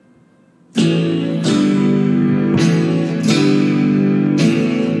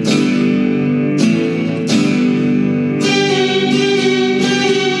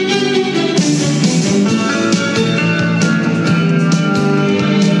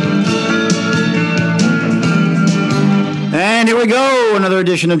go. Another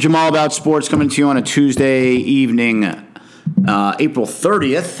edition of Jamal About Sports coming to you on a Tuesday evening, April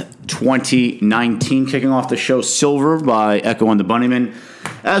 30th, 2019. Kicking off the show Silver by Echo and the Bunnymen.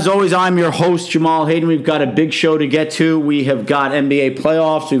 As always, I'm your host, Jamal Hayden. We've got a big show to get to. We have got NBA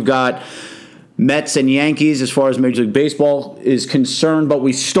playoffs. We've got Mets and Yankees as far as Major League Baseball is concerned. But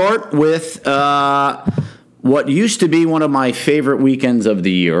we start with what used to be one of my favorite weekends of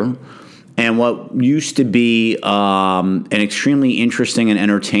the year, and what used to be an extremely interesting and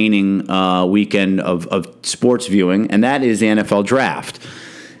entertaining weekend of sports viewing, and that is the NFL Draft.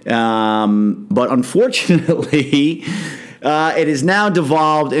 But unfortunately, it is now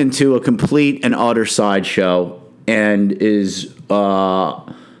devolved into a complete and utter sideshow and is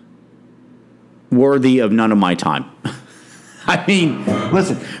worthy of none of my time. I mean,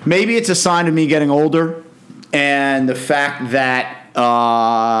 listen, maybe it's a sign of me getting older and the fact that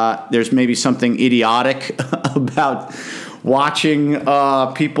there's maybe something idiotic about watching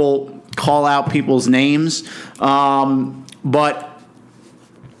people call out people's names. But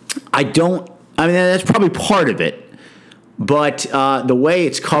that's probably part of it. But the way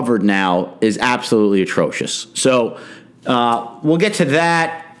it's covered now is absolutely atrocious. So we'll get to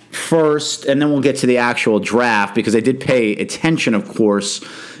that first, and then we'll get to the actual draft, because I did pay attention, of course,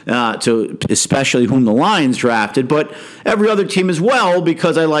 to especially whom the Lions drafted, but every other team as well,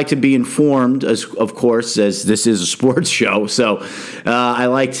 because I like to be informed, as this is a sports show. So I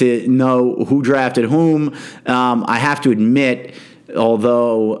like to know who drafted whom. I have to admit,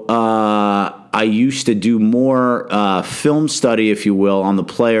 although I used to do more film study, if you will, on the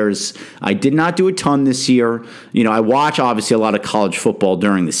players, I did not do a ton this year. You know, I watch, obviously, a lot of college football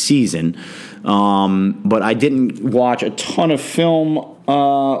during the season, but I didn't watch a ton of film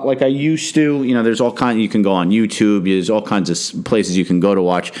like I used to. You know, there's all kinds. You can go on YouTube. There's all kinds of places you can go to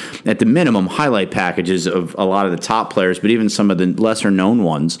watch, at the minimum, highlight packages of a lot of the top players, but even some of the lesser-known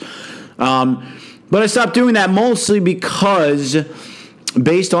ones. But I stopped doing that mostly because,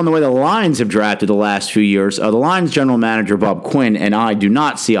 based on the way the Lions have drafted the last few years, the Lions general manager, Bob Quinn, and I do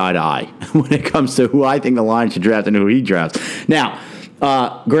not see eye to eye when it comes to who I think the Lions should draft and who he drafts. Now,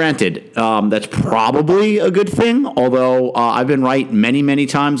 granted, that's probably a good thing, although I've been right many, many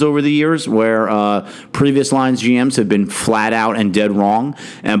times over the years where previous Lions GMs have been flat out and dead wrong,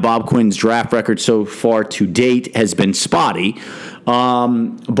 and Bob Quinn's draft record so far to date has been spotty.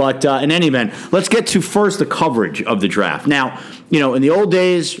 But in any event, let's get to first the coverage of the draft. Now, you know, in the old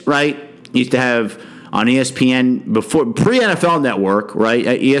days, right, you used to have on ESPN, pre-NFL Network, right,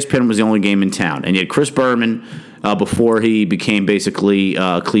 ESPN was the only game in town, and you had Chris Berman before he became basically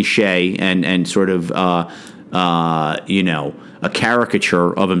cliche and sort of, a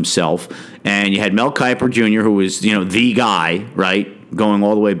caricature of himself. And you had Mel Kiper Jr., who was, the guy, right, going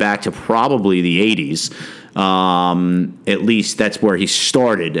all the way back to probably the 80s. At least that's where he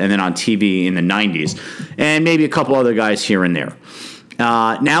started, and then on TV in the 90s, and maybe a couple other guys here and there.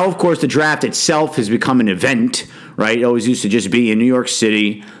 Now, of course, the draft itself has become an event, right? It always used to just be in New York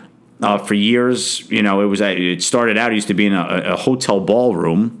City. For years, it started out, it used to be in a hotel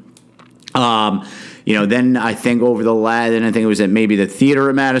ballroom. Then I think it was at maybe the theater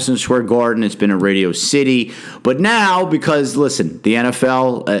at Madison Square Garden. It's been at Radio City. But now, because, listen, the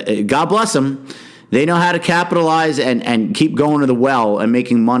NFL, God bless them, they know how to capitalize and keep going to the well and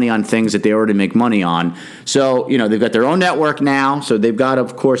making money on things that they already make money on. So, they've got their own network now. So they've got,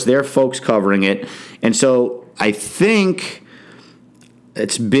 of course, their folks covering it. And so I think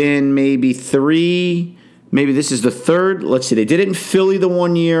it's been maybe this is the third. Let's see, they did it in Philly the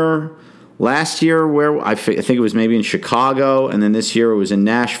one year. Last year, where I think it was maybe in Chicago, and then this year it was in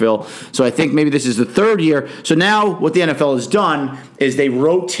Nashville. So I think maybe this is the third year. So now what the NFL has done is they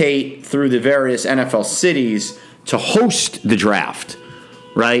rotate through the various NFL cities to host the draft,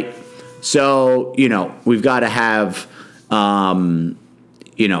 right? So, we've got to have,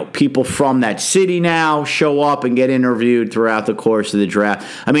 people from that city now show up and get interviewed throughout the course of the draft.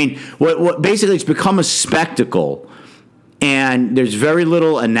 I mean, what basically it's become a spectacle. And there's very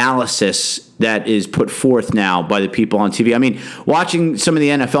little analysis that is put forth now by the people on TV. I mean, watching some of the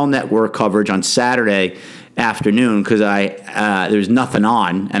NFL Network coverage on Saturday afternoon, because there's nothing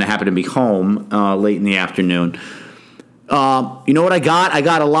on, and I happened to be home late in the afternoon. You know what I got? I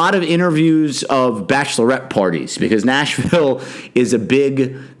got a lot of interviews of bachelorette parties, because Nashville is a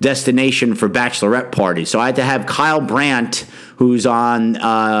big destination for bachelorette parties. So I had to have Kyle Brandt, who's on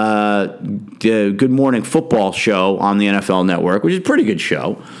the Good Morning Football show on the NFL Network, which is a pretty good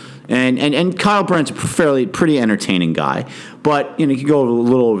show. And Kyle Brandt's a pretty entertaining guy, but you can go a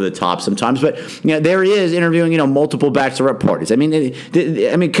little over the top sometimes. But there he is interviewing multiple bachelorette parties. I mean,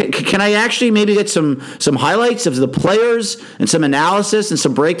 can I actually maybe get some highlights of the players and some analysis and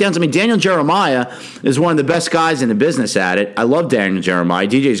some breakdowns? I mean, Daniel Jeremiah is one of the best guys in the business at it. I love Daniel Jeremiah.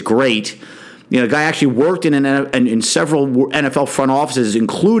 DJ's great. The guy actually worked in several NFL front offices,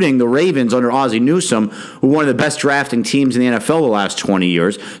 including the Ravens under Ozzie Newsome, who were one of the best drafting teams in the NFL the last 20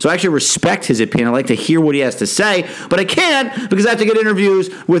 years. So I actually respect his opinion. I like to hear what he has to say, but I can't because I have to get interviews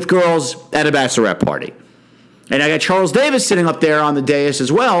with girls at a bachelorette party. And I got Charles Davis sitting up there on the dais as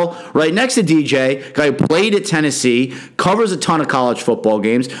well, right next to DJ, guy who played at Tennessee, covers a ton of college football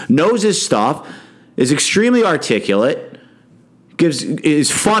games, knows his stuff, is extremely articulate,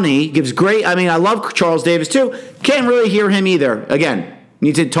 is funny, gives great. I mean, I love Charles Davis too. Can't really hear him either. Again,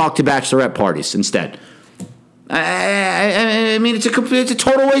 need to talk to bachelorette parties instead. I mean, it's a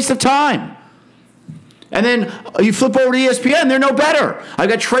total waste of time. And then you flip over to ESPN, they're no better. I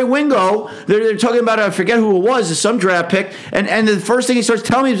got Trey Wingo. They're talking about, I forget who it was, some draft pick. And the first thing he starts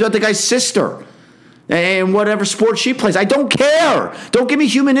telling me is about the guy's sister and whatever sport she plays. I don't care. Don't give me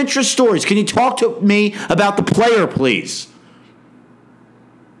human interest stories. Can you talk to me about the player, please?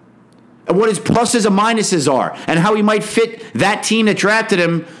 And what his pluses and minuses are, and how he might fit that team that drafted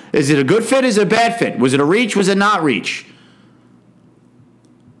him. Is it a good fit? Is it a bad fit? Was it a reach? Was it not reach?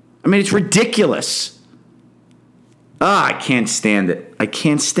 I mean, it's ridiculous. I can't stand it. I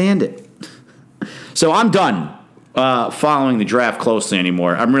can't stand it. So I'm done following the draft closely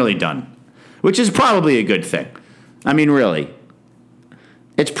anymore. I'm really done, which is probably a good thing. I mean, really.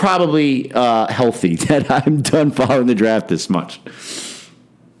 It's probably healthy that I'm done following the draft this much.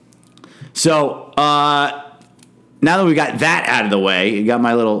 So now that we got that out of the way, you got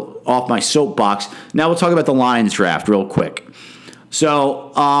my little off my soapbox. Now we'll talk about the Lions draft real quick.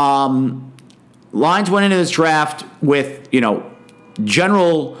 So Lions went into this draft with,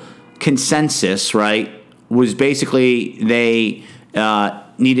 general consensus, right? Was basically they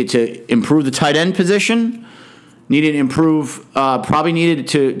needed to improve the tight end position, probably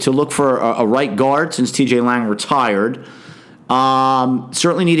needed to look for a right guard since TJ Lang retired.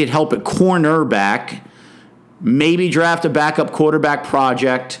 Certainly needed help at cornerback, maybe draft a backup quarterback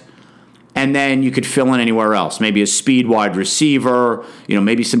project, and then you could fill in anywhere else. Maybe a speed wide receiver,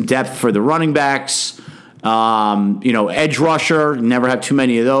 maybe some depth for the running backs, edge rusher, never have too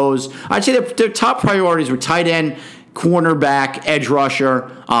many of those. I'd say their top priorities were tight end, cornerback, edge rusher,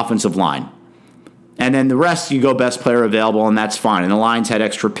 offensive line. And then the rest, you go best player available, and that's fine. And the Lions had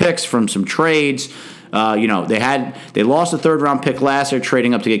extra picks from some trades. They lost a third-round pick last year,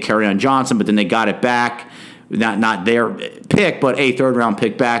 trading up to get Kerryon Johnson, but then they got it back. Not their pick, but a third-round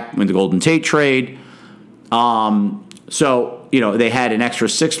pick back with the Golden Tate trade. So they had an extra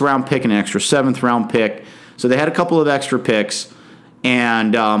sixth-round pick and an extra seventh-round pick. So they had a couple of extra picks.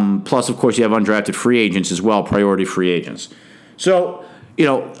 And plus, of course, you have undrafted free agents as well, priority free agents. So,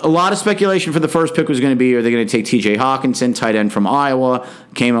 a lot of speculation for the first pick was going to be, are they going to take T.J. Hawkinson, tight end from Iowa?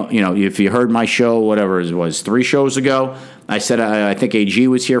 If you heard my show, whatever it was, 3 shows ago, I said, I think AG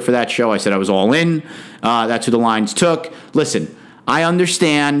was here for that show. I said I was all in. That's who the Lions took. Listen, I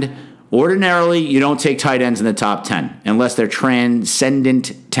understand. Ordinarily, you don't take tight ends in the top 10 unless they're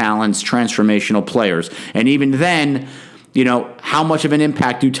transcendent talents, transformational players. And even then, how much of an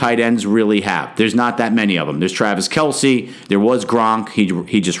impact do tight ends really have? There's not that many of them. There's Travis Kelce. There was Gronk.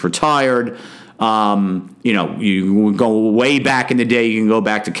 He just retired. You go way back in the day. You can go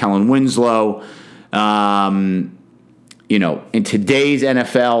back to Kellen Winslow. In today's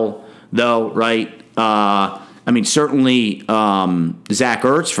NFL, though, right? Certainly Zach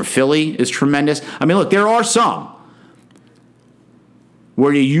Ertz for Philly is tremendous. I mean, look, there are some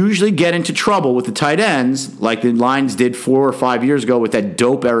where you usually get into trouble with the tight ends, like the Lions did 4 or 5 years ago with that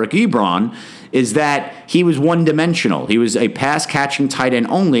dope Eric Ebron, is that he was one-dimensional. He was a pass-catching tight end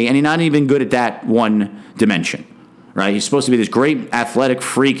only, and he's not even good at that one dimension. Right? He's supposed to be this great athletic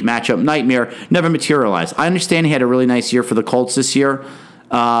freak matchup nightmare, never materialized. I understand he had a really nice year for the Colts this year.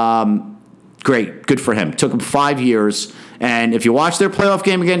 Great. Good for him. Took him 5 years. And if you watch their playoff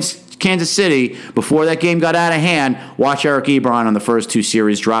game against Kansas City, before that game got out of hand, watch Eric Ebron on the first 2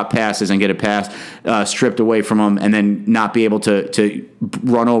 series drop passes and get a pass stripped away from him and then not be able to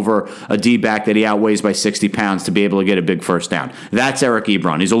run over a D-back that he outweighs by 60 pounds to be able to get a big first down. That's Eric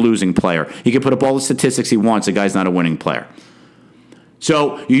Ebron. He's a losing player. He can put up all the statistics he wants. The guy's not a winning player.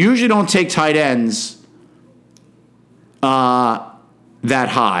 So you usually don't take tight ends that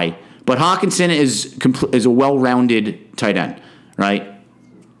high. But Hawkinson is a well-rounded tight end, right?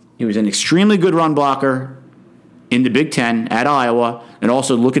 He was an extremely good run blocker. in the Big Ten at Iowa, and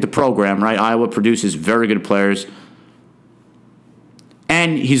also look at the program, right? Iowa produces very good players.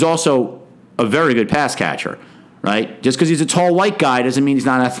 And he's also a very good pass catcher, right? Just because he's a tall white guy doesn't mean he's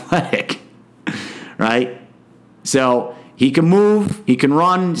not athletic, right? So he can move, he can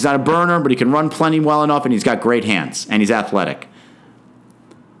run. He's not a burner, but he can run plenty well enough, and he's got great hands, and he's athletic.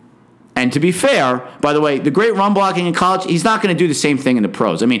 And to be fair, by the way, the great run blocking in college, he's not going to do the same thing in the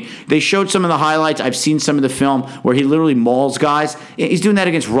pros. I mean, they showed some of the highlights. I've seen some of the film where he literally mauls guys. He's doing that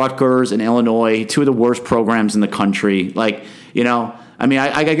against Rutgers and Illinois, two of the worst programs in the country. Like, you know, I mean,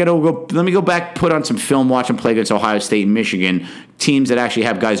 I got to go. Let me go back, put on some film, watch him play against Ohio State and Michigan, teams that actually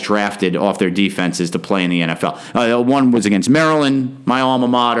have guys drafted off their defenses to play in the NFL. One was against Maryland, my alma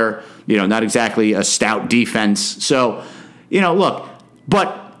mater. You know, not exactly a stout defense. So, you know, look,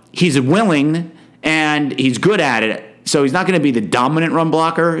 but he's willing and he's good at it. So he's not going to be the dominant run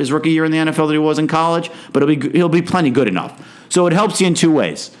blocker his rookie year in the NFL that he was in college, but he'll be plenty good enough. So it helps you in two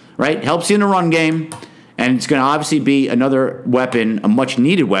ways, right? It helps you in the run game, and it's going to obviously be another weapon, a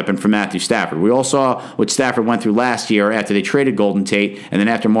much-needed weapon for Matthew Stafford. We all saw what Stafford went through last year after they traded Golden Tate, and then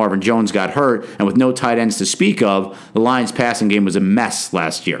after Marvin Jones got hurt, and with no tight ends to speak of, the Lions' passing game was a mess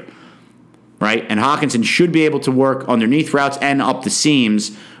last year, right? And Hockenson should be able to work underneath routes and up the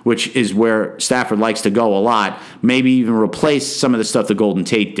seams, which is where Stafford likes to go a lot, maybe even replace some of the stuff that Golden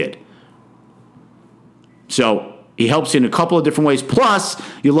Tate did. So he helps you in a couple of different ways. Plus,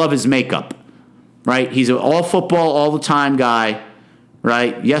 you love his makeup, right? He's an all-football, all-the-time guy,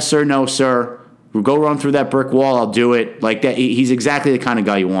 right? Yes, sir, no, sir. We'll go run through that brick wall, I'll do it. Like that. He's exactly the kind of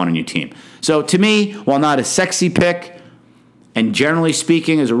guy you want on your team. So to me, while not a sexy pick, and generally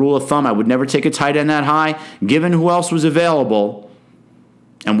speaking, as a rule of thumb, I would never take a tight end that high, given who else was available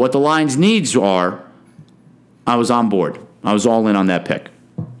and what the Lions' needs are, I was on board. I was all in on that pick.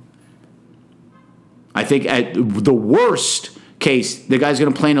 I think at the worst case, the guy's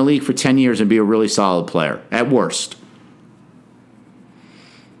going to play in the league for 10 years and be a really solid player, at worst.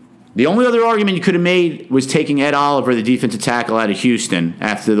 The only other argument you could have made was taking Ed Oliver, the defensive tackle out of Houston,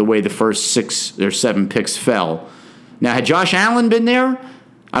 after the way the first 6 or 7 picks fell. Now, had Josh Allen been there,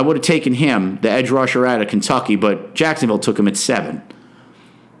 I would have taken him, the edge rusher out of Kentucky, but Jacksonville took him at 7.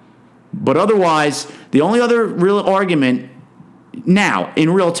 But otherwise, the only other real argument now, in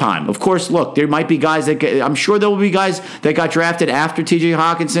real time, of course, look, there might be guys I'm sure there will be guys that got drafted after T.J.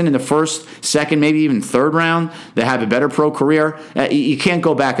 Hockenson in the first, second, maybe even third round that have a better pro career. You can't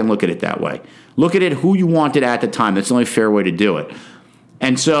go back and look at it that way. Look at it who you wanted at the time. That's the only fair way to do it.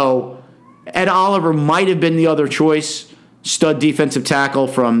 And so Ed Oliver might have been the other choice, stud defensive tackle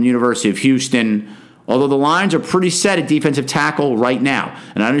from University of Houston, although the Lions are pretty set at defensive tackle right now.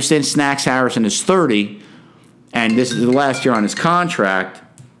 And I understand Snacks Harrison is 30, and this is the last year on his contract.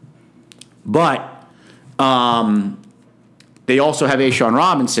 But they also have A'Shawn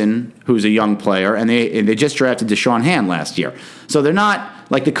Robinson, who's a young player, and they just drafted Deshaun Hand last year. So they're not,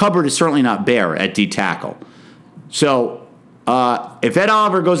 like, the cupboard is certainly not bare at D tackle. So if Ed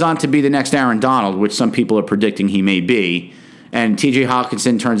Oliver goes on to be the next Aaron Donald, which some people are predicting he may be, and T.J.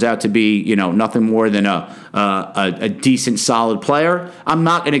 Hockenson turns out to be, you know, nothing more than a decent, solid player, I'm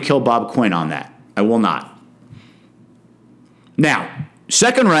not going to kill Bob Quinn on that. I will not. Now,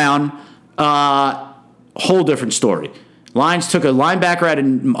 second round, whole different story. Lions took a linebacker out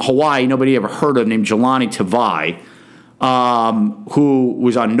in Hawaii nobody ever heard of named Jelani Tavai, who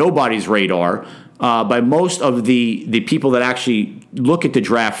was on nobody's radar by most of the people that actually look at the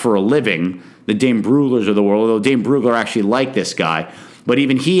draft for a living, the Dane Bruglers of the world, although Dane Brugler actually liked this guy. But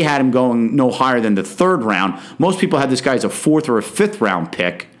even he had him going no higher than the third round. Most people had this guy as a 4th or a 5th round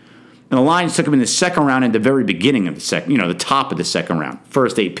pick. And the Lions took him in the second round at the very beginning of the second, the top of the second round.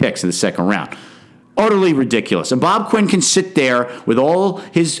 First 8 picks in the second round. Utterly ridiculous. And Bob Quinn can sit there with all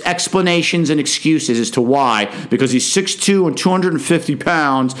his explanations and excuses as to why, because he's 6'2" and 250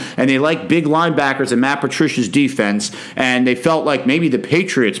 pounds, and they like big linebackers in Matt Patricia's defense, and they felt like maybe the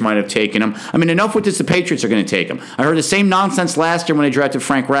Patriots might have taken him. I mean, enough with this, the Patriots are going to take him. I heard the same nonsense last year when they drafted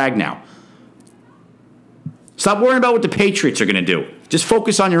Frank Ragnow. Stop worrying about what the Patriots are going to do. Just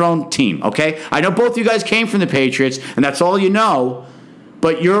focus on your own team, okay? I know both of you guys came from the Patriots, and that's all you know,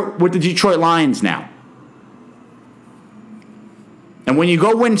 but you're with the Detroit Lions now. And when you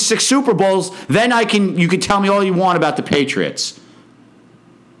go win 6 Super Bowls, then you can tell me all you want about the Patriots.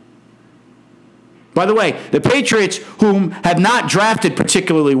 By the way, the Patriots, whom have not drafted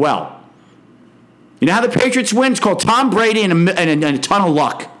particularly well. You know how the Patriots win? It's called Tom Brady and a ton of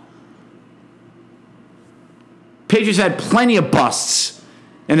luck. Patriots had plenty of busts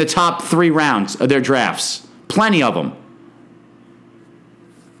in the top 3 rounds of their drafts. Plenty of them.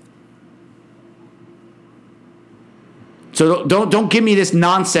 So don't give me this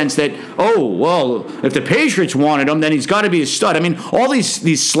nonsense that, oh, well, if the Patriots wanted him, then he's got to be a stud. I mean, all these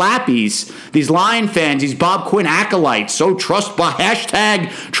slappies, these Lion fans, these Bob Quinn acolytes, hashtag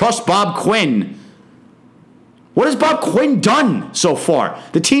trust Bob Quinn. What has Bob Quinn done so far?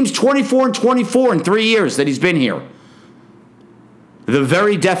 The team's 24-24 in 3 years that he's been here. The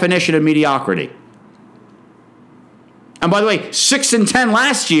very definition of mediocrity. And by the way, 6-10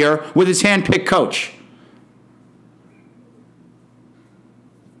 last year with his hand-picked coach.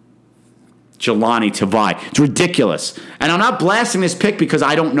 Jahlani Tavai. It's ridiculous. And I'm not blasting this pick because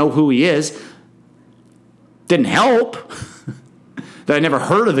I don't know who he is. Didn't help that I never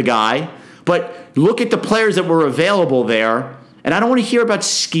heard of the guy. But look at the players that were available there. And I don't want to hear about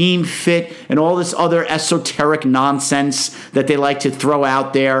scheme fit and all this other esoteric nonsense that they like to throw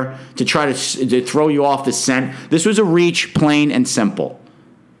out there to try to throw you off the scent. This was a reach, plain and simple.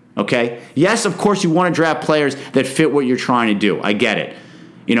 Okay? Yes, of course, you want to draft players that fit what you're trying to do. I get it.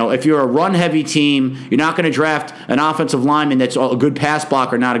 You know, if you're a run-heavy team, you're not going to draft an offensive lineman that's a good pass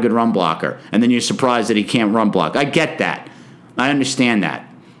blocker, not a good run blocker. And then you're surprised that he can't run block. I get that. I understand that.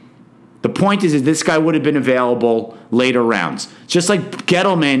 The point is this guy would have been available later rounds. Just like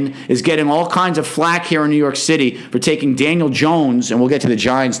Gettleman is getting all kinds of flack here in New York City for taking Daniel Jones, and we'll get to the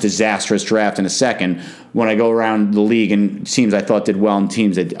Giants' disastrous draft in a second when I go around the league and teams I thought did well and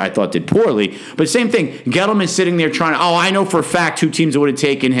teams that I thought did poorly. But same thing, Gettleman's sitting there trying to, I know for a fact 2 teams that would have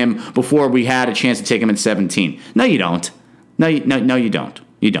taken him before we had a chance to take him at 17. No, you don't. No, you don't.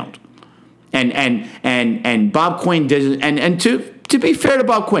 You don't. And Bob Quinn doesn't, and to be fair to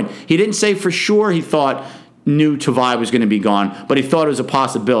Bob Quinn, he didn't say for sure he knew Tavai was going to be gone, but he thought it was a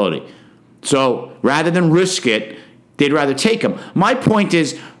possibility. So rather than risk it, they'd rather take him. My point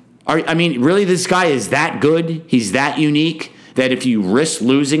is, really this guy is that good? He's that unique that if you risk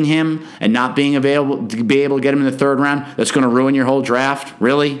losing him and not being able to get him in the third round, that's going to ruin your whole draft?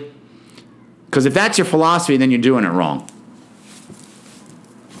 Really? Because if that's your philosophy, then you're doing it wrong.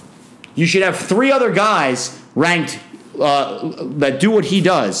 You should have 3 other guys ranked that do what he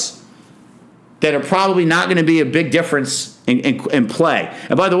does that are probably not going to be a big difference in play.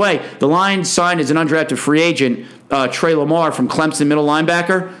 And by the way, the Lions signed as an undrafted free agent Trey Lamar from Clemson, middle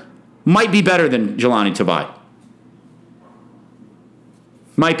linebacker, might be better than Jahlani Tavai.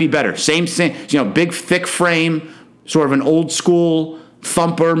 Might be better. Same, big, thick frame, sort of an old school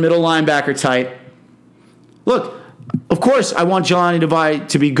thumper, middle linebacker type. Look, of course, I want Jahlani Tavai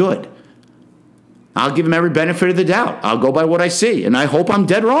to be good. I'll give him every benefit of the doubt. I'll go by what I see, and I hope I'm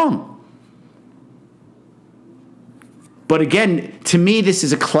dead wrong. But again, to me, this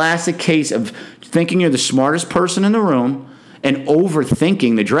is a classic case of thinking you're the smartest person in the room and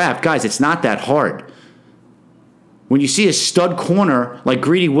overthinking the draft. Guys, it's not that hard. When you see a stud corner like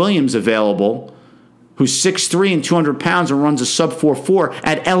Greedy Williams available, who's 6'3" and 200 pounds and runs a sub 4.4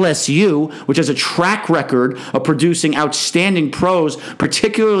 at LSU, which has a track record of producing outstanding pros,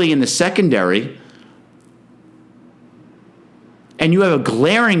 particularly in the secondary, and you have a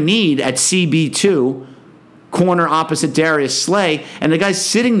glaring need at CB2, corner opposite Darius Slay, and the guy's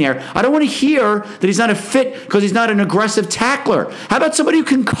sitting there. I don't want to hear that he's not a fit because he's not an aggressive tackler. How about somebody who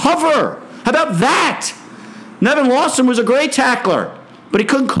can cover? How about that? Nevin Lawson was a great tackler, but he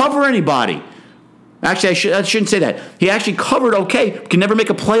couldn't cover anybody. Actually, I shouldn't say that. He actually covered okay, can never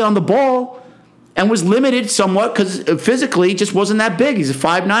make a play on the ball, and was limited somewhat because physically he just wasn't that big. He's a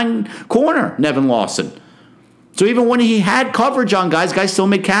 5'9" corner, Nevin Lawson. So even when he had coverage on guys still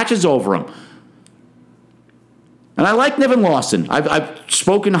made catches over him. And I like Nevin Lawson. I've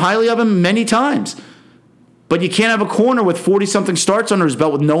spoken highly of him many times. But you can't have a corner with 40-something starts under his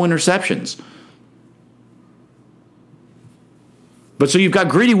belt with no interceptions. But so you've got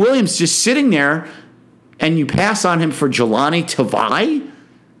Greedy Williams just sitting there, and you pass on him for Jahlani Tavai?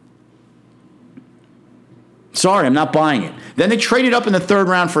 Sorry, I'm not buying it. Then they traded up in the third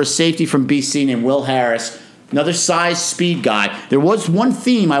round for a safety from BC named Will Harris, another size, speed guy. There was one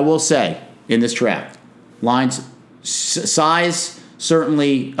theme, I will say, in this draft. Lions size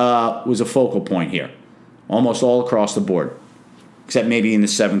certainly was a focal point here, almost all across the board, except maybe in the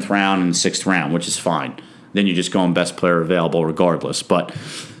 7th round and the 6th round, which is fine. Then you're just going best player available regardless. But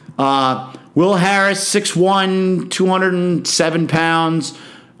Will Harris, 6'1", 207 pounds,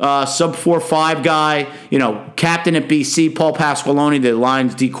 sub 4.5 guy, captain at BC. Paul Pasqualoni, the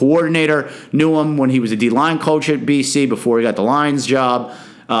Lions D coordinator, knew him when he was a D-line coach at BC before he got the Lions job.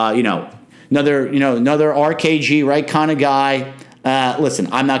 Another RKG, right, kind of guy. Listen,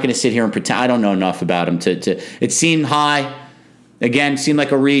 I'm not going to sit here and pretend I don't know enough about him to it seemed high. Again, seemed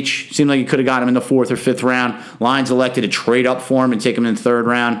like a reach. Seemed like you could have got him in the 4th or 5th round. Lions elected to trade up for him and take him in the 3rd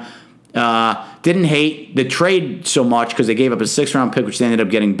round. Didn't hate the trade so much because they gave up a 6th-round pick, which they ended up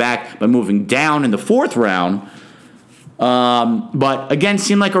getting back by moving down in the 4th round. But again,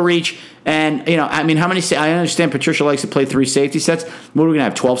 seemed like a reach. And, how many? I understand Patricia likes to play 3 safety sets. What are we going to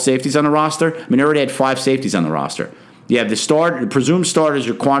have, 12 safeties on the roster? I mean, they already had 5 safeties on the roster. You have the presumed starters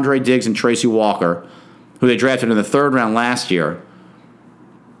are Quandre Diggs and Tracy Walker, who they drafted in the 3rd round last year.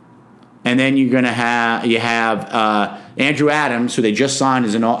 And then you're going to have Andrew Adams, who they just signed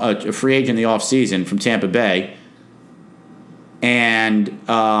as a free agent in the offseason from Tampa Bay. And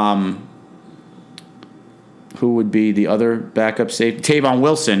who would be the other backup safety? Tavon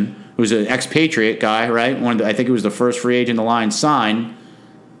Wilson, who's an expatriate guy, right? I think he was the first free agent the Lions signed.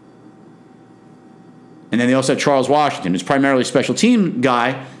 And then they also have Charles Washington, who's primarily a special team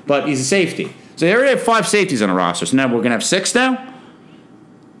guy, but he's a safety. So they already have 5 safeties on the roster. So now we're going to have 6 now?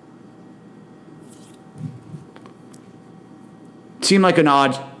 Seemed like an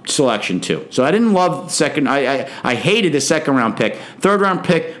odd selection too. So I didn't love the second. I hated the 2nd round pick. 3rd round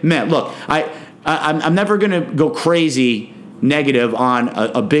pick, man. Look, I'm never gonna go crazy negative on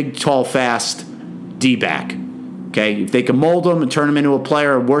a big, tall, fast D-back. Okay, if they can mold him and turn him into a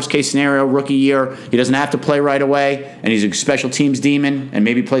player, worst case scenario, rookie year, he doesn't have to play right away, and he's a special teams demon, and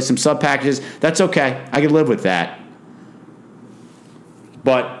maybe play some sub packages. That's okay. I can live with that.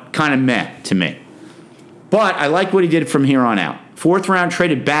 But kind of meh to me. But I like what he did from here on out. 4th round,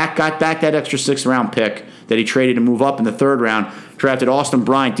 traded back, got back that extra 6th round pick that he traded to move up in the 3rd round, drafted Austin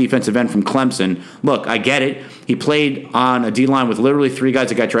Bryant, defensive end from Clemson. Look, I get it. He played on a D-line with literally 3 guys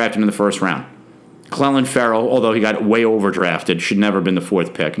that got drafted in the 1st round. Clelin Ferrell, although he got way overdrafted, should never have been the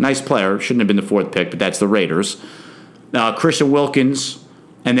 4th pick. Nice player, shouldn't have been the 4th pick, but that's the Raiders. Christian Wilkins,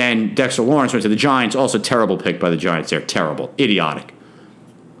 and then Dexter Lawrence went to the Giants. Also terrible pick by the Giants there. Terrible. Idiotic.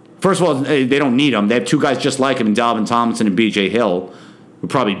 First of all, they don't need him. They have 2 guys just like him in Dalvin Tomlinson and B.J. Hill, who are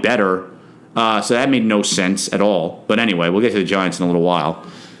probably better. So that made no sense at all. But anyway, we'll get to the Giants in a little while.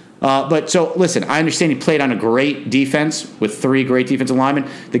 So listen, I understand he played on a great defense with 3 great defensive linemen.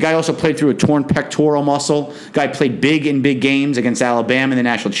 The guy also played through a torn pectoral muscle. Guy played big in big games against Alabama in the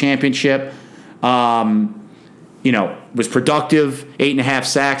national championship. Was productive, 8.5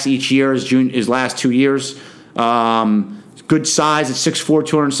 sacks each year his last 2 years. Good size at 6'4",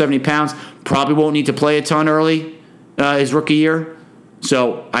 270 pounds. Probably won't need to play a ton early his rookie year.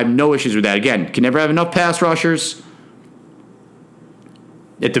 So I have no issues with that. Again, can never have enough pass rushers.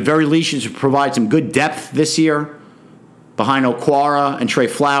 At the very least, you should provide some good depth this year behind Okwara and Trey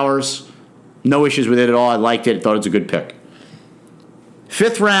Flowers. No issues with it at all. I liked it. Thought it was a good pick.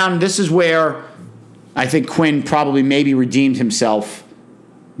 5th round, this is where I think Quinn probably maybe redeemed himself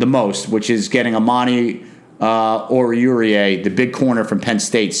the most, which is getting Amani Oruwariye, the big corner from Penn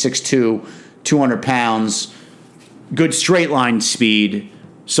State, 6'2", 200 pounds, good straight line speed,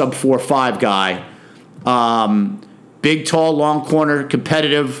 sub 4.5 guy. Big, tall, long corner,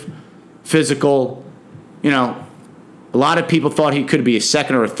 competitive, physical. A lot of people thought he could be a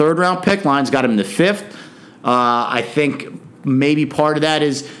 2nd or a 3rd round pick. Lions got him in the 5th. I think maybe part of that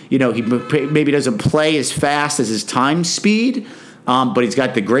is, he maybe doesn't play as fast as his time speed, but he's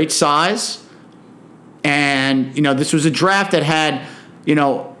got the great size. And, this was a draft that had,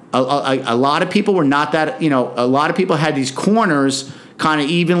 a lot of people were not that, a lot of people had these corners kind of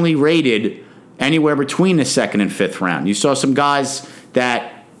evenly rated anywhere between the 2nd and 5th round. You saw some guys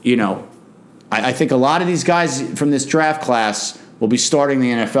that, I think a lot of these guys from this draft class will be starting the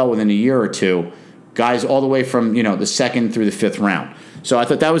NFL within a year or 2. Guys all the way from, the 2nd through the 5th round. So I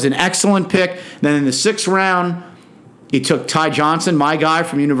thought that was an excellent pick. Then in the 6th round, he took Ty Johnson, my guy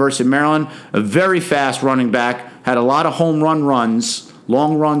from University of Maryland, a very fast running back, had a lot of home runs,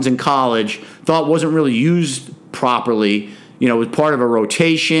 long runs in college, thought wasn't really used properly, was part of a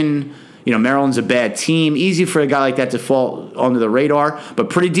rotation. Maryland's a bad team. Easy for a guy like that to fall under the radar, but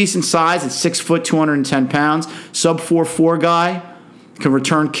pretty decent size at 6 foot, 210 pounds, sub 4.4 guy, can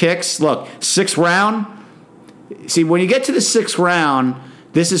return kicks. Look, 6th round. See, when you get to the 6th round,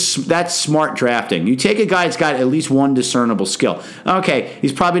 that's smart drafting. You take a guy that's got at least one discernible skill. Okay,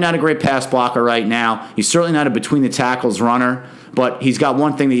 he's probably not a great pass blocker right now. He's certainly not a between the tackles runner, but he's got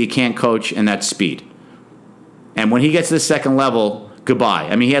one thing that you can't coach, and that's speed. And when he gets to the 2nd level, goodbye.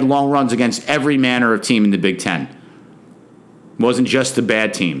 I mean, he had long runs against every manner of team in the Big Ten. It wasn't just the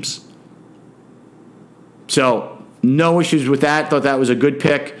bad teams. So, no issues with that. Thought that was a good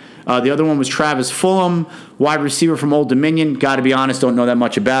pick. The other one was Travis Fulham, wide receiver from Old Dominion. Got to be honest, don't know that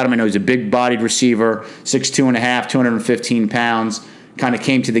much about him. I know he's a big-bodied receiver, 6'2.5", 215 pounds. Kind of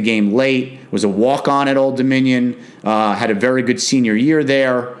came to the game late. Was a walk-on at Old Dominion. Had a very good senior year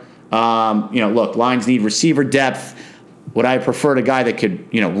there. Look, Lions need receiver depth. Would I have preferred a guy that could,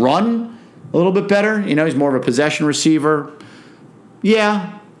 run a little bit better? He's more of a possession receiver.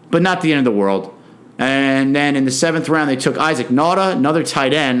 Yeah, but not the end of the world. And then in the 7th round, they took Isaac Nauta, another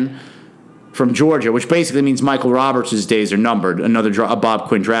tight end from Georgia, which basically means Michael Roberts' days are numbered, a Bob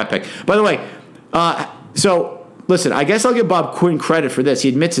Quinn draft pick. By the way, listen, I guess I'll give Bob Quinn credit for this. He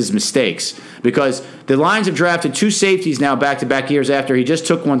admits his mistakes because the Lions have drafted 2 safeties now back-to-back years after he just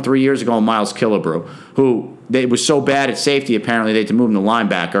took one 3 years ago, Miles Killebrew, who was so bad at safety, apparently they had to move him to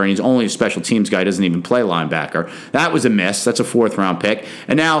linebacker, and he's only a special teams guy, doesn't even play linebacker. That was a miss. That's a 4th-round pick.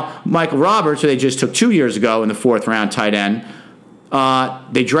 And now Michael Roberts, who they just took 2 years ago in the 4th-round tight end,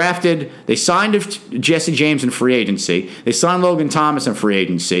 they signed Jesse James in free agency. They signed Logan Thomas in free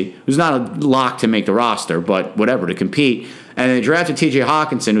agency, who's not a lock to make the roster, but whatever, to compete. And they drafted T.J.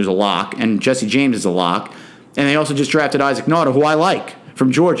 Hawkinson, who's a lock, and Jesse James is a lock. And they also just drafted Isaac Nauta, who I like,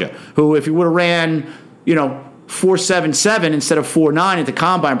 from Georgia, who if he would have ran, 4.77 instead of 4.9 at the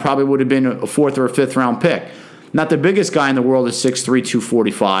combine, probably would have been a 4th or a 5th round pick. Not the biggest guy in the world is 6'3",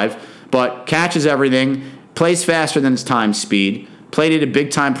 245, but catches everything, plays faster than his time speed. Played at a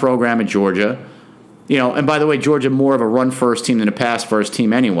big-time program at Georgia. And by the way, Georgia more of a run-first team than a pass-first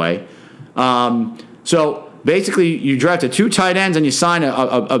team anyway. So basically, you drafted 2 tight ends and you signed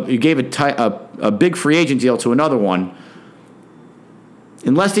you gave a big free agent deal to another one.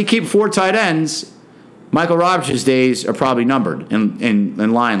 Unless they keep 4 tight ends, Michael Roberts' days are probably numbered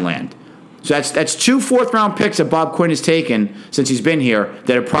in Lion Land. So that's 2 4th-round picks that Bob Quinn has taken since he's been here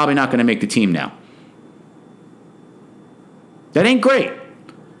that are probably not going to make the team now. That ain't great.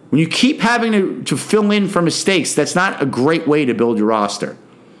 When you keep having to fill in for mistakes, that's not a great way to build your roster.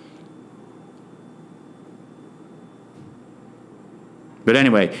 But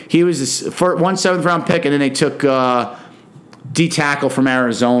anyway, he was one 7th-round pick, and then they took D-tackle from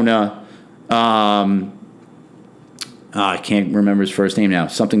Arizona. I can't remember his first name now.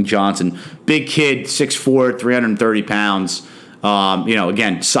 Something Johnson. Big kid, 6'4", 330 pounds.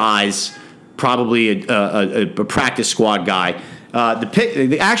 Again, size. Probably a practice squad guy. The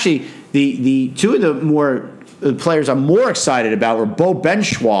 2 of the more players I'm more excited about were Bo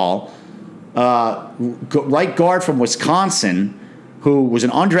Benschwal, right guard from Wisconsin, who was an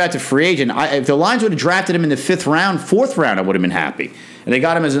undrafted free agent. If the Lions would have drafted him in the 5th round, 4th round, I would have been happy. And they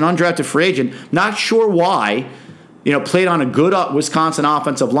got him as an undrafted free agent. Not sure why. Played on a good Wisconsin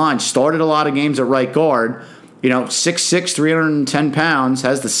offensive line. Started a lot of games at right guard. 6'6", 310 pounds,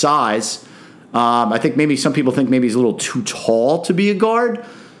 has the size. I think maybe some people think maybe he's a little too tall to be a guard.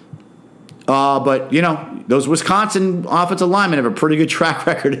 But, those Wisconsin offensive linemen have a pretty good track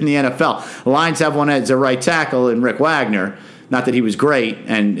record in the NFL. The Lions have one as a right tackle in Rick Wagner. Not that he was great,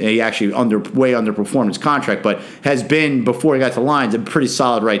 and he actually way underperformed his contract, but has been, before he got to the Lions, a pretty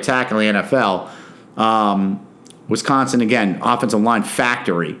solid right tackle in the NFL. Wisconsin, again, offensive line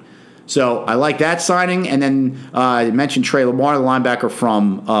factory. So I like that signing. And then I mentioned Trey Lamar, the linebacker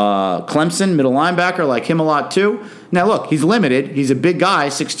from Clemson, middle linebacker. I like him a lot too. Now, look, he's limited. He's a big guy,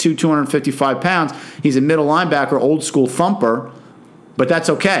 6'2", 255 pounds. He's a middle linebacker, old school thumper. But that's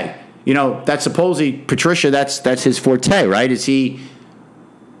okay. That's supposedly Patricia, that's his forte, right? Is he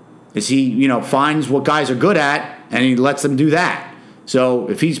finds what guys are good at and he lets them do that. So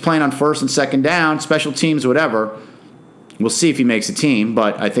if he's playing on 1st and 2nd down, special teams, whatever, we'll see if he makes a team,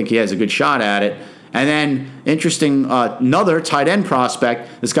 but I think he has a good shot at it. And then, interesting, another tight end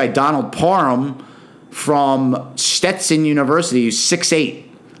prospect, this guy Donald Parham from Stetson University, who's 6'8",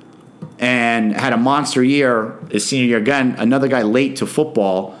 and had a monster year his senior year. Again, another guy late to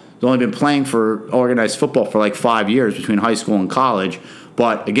football. He's only been playing for organized football for like 5 years between high school and college.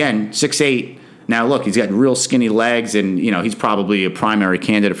 But, again, 6'8". Now, look, he's got real skinny legs, and, he's probably a primary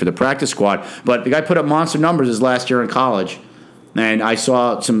candidate for the practice squad. But the guy put up monster numbers his last year in college. And I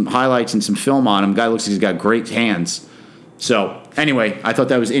saw some highlights and some film on him. The guy looks like he's got great hands. So, anyway, I thought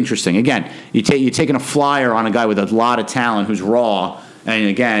that was interesting. Again, you're taking a flyer on a guy with a lot of talent who's raw. And,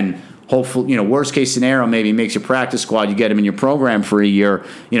 again, hopefully, worst case scenario, maybe makes your practice squad. You get him in your program for a year.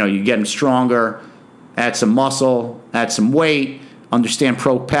 You get him stronger, add some muscle, add some weight, understand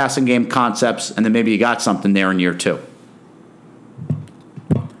pro passing game concepts, and then maybe you got something there in year 2.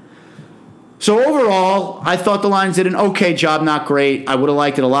 So overall, I thought the Lions did an okay job, not great. I would have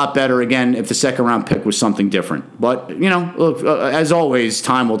liked it a lot better, again, if the 2nd-round pick was something different. But, look, as always,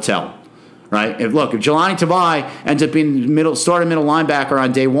 time will tell, right? If Jelani Tavai ends up being starting middle linebacker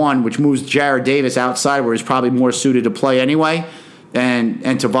on day 1, which moves Jared Davis outside where he's probably more suited to play anyway, and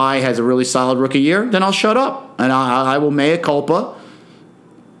Tavai has a really solid rookie year, then I'll shut up. And I will mea culpa.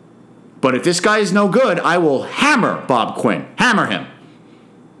 But if this guy is no good, I will hammer Bob Quinn. Hammer him.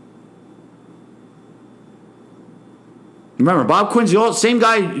 Remember, Bob Quinn's the same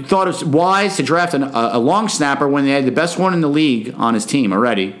guy who thought it was wise to draft a long snapper when they had the best one in the league on his team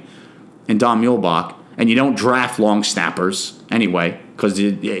already, in Don Muehlbach. And you don't draft long snappers anyway, because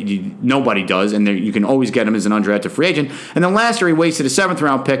nobody does, and you can always get him as an undrafted free agent. And then last year he wasted a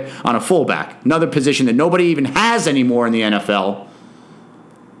 7th-round pick on a fullback, another position that nobody even has anymore in the NFL.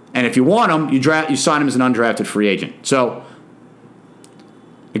 And if you want him, you sign him as an undrafted free agent. So,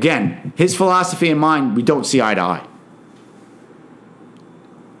 again, his philosophy and mine, we don't see eye to eye.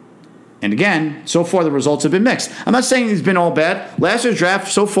 And again, so far the results have been mixed. I'm not saying he's been all bad. Last year's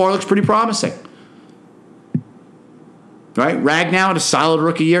draft so far looks pretty promising. Right? Ragnow had a solid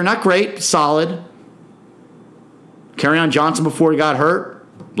rookie year. Not great, solid. Kerryon Johnson before he got hurt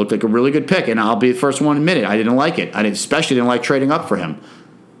looked like a really good pick, and I'll be the first one to admit it. I didn't like it. I especially didn't like trading up for him.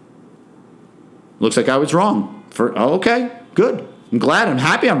 Looks like I was wrong. Okay, good. I'm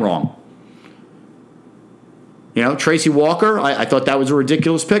happy I'm wrong. Tracy Walker, I thought that was a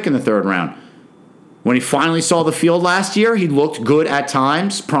ridiculous pick in the 3rd round. When he finally saw the field last year, he looked good at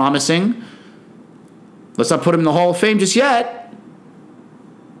times, promising. Let's not put him in the Hall of Fame just yet.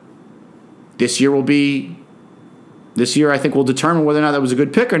 This year, I think, will determine whether or not that was a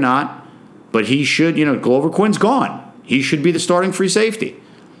good pick or not. But he should, Glover Quinn's gone. He should be the starting free safety.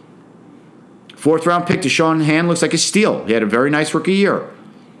 4th-round pick, Deshaun Hand looks like a steal. He had a very nice rookie year.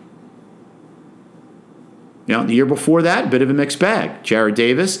 The year before that, a bit of a mixed bag. Jared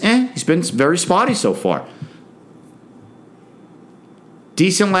Davis, he's been very spotty so far.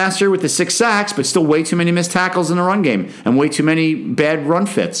 Decent last year with the 6 sacks, but still way too many missed tackles in the run game and way too many bad run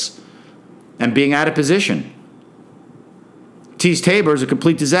fits and being out of position. Tease Tabor is a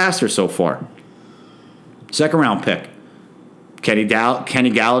complete disaster so far. 2nd-round pick. Kenny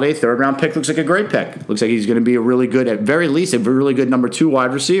Galladay, 3rd-round pick, looks like a great pick. Looks like he's going to be at very least, a really good number 2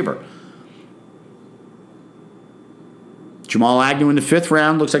 wide receiver. Jamal Agnew in the 5th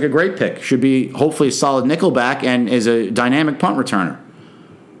round looks like a great pick. Should be hopefully a solid nickelback and is a dynamic punt returner.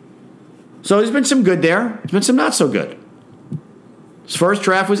 So there's been some good there. There's been some not so good. His first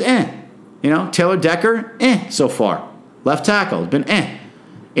draft was Taylor Decker, so far. Left tackle has been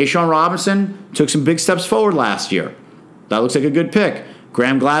A'Shawn Robinson took some big steps forward last year. That looks like a good pick.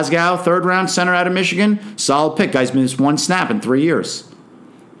 Graham Glasgow, 3rd round center out of Michigan. Solid pick. Guy's missed 1 snap in 3 years.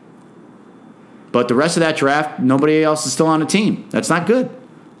 But the rest of that draft, nobody else is still on the team. That's not good.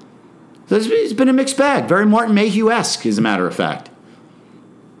 So it's been a mixed bag. Very Martin Mayhew-esque, as a matter of fact.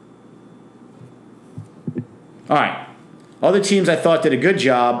 All right. Other teams I thought did a good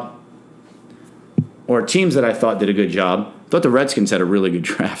job, or teams that I thought did a good job, I thought the Redskins had a really good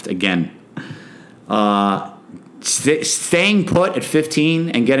draft again. Staying put at 15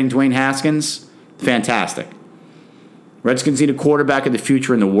 and getting Dwayne Haskins, fantastic. Redskins need a quarterback of the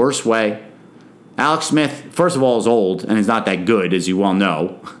future in the worst way. Alex Smith, first of all, is old and is not that good, as you well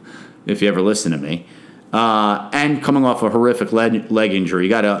know, if you ever listen to me. And coming off a horrific leg injury, you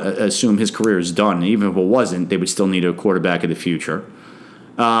got to assume his career is done. Even if it wasn't, they would still need a quarterback of the future.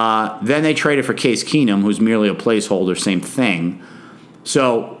 Then they traded for Case Keenum, who's merely a placeholder, same thing.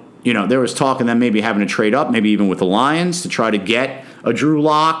 So, there was talk of them maybe having to trade up, maybe even with the Lions, to try to get a Drew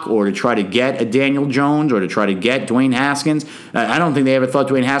Lock or to try to get a Daniel Jones or to try to get Dwayne Haskins. I don't think they ever thought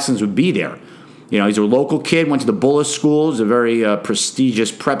Dwayne Haskins would be there. He's a local kid, went to the Bullis School. It's a very prestigious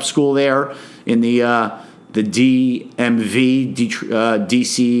prep school there in the DMV,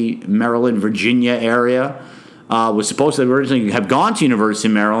 D.C., Maryland, Virginia area. Was supposed to originally have gone to University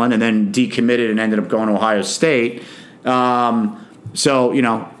of Maryland and then decommitted and ended up going to Ohio State. He's a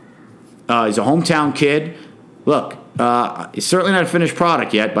hometown kid. Look, he's certainly not a finished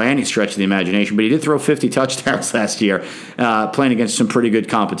product yet by any stretch of the imagination, but he did throw 50 touchdowns last year playing against some pretty good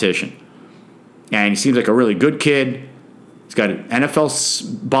competition. And he seems like a really good kid. He's got an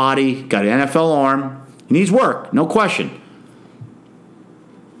NFL body, got an NFL arm. He needs work, no question.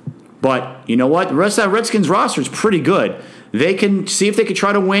 But you know what? The rest of that Redskins roster is pretty good. They can see if they could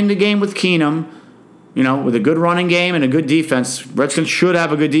try to win the game with Keenum, with a good running game and a good defense. Redskins should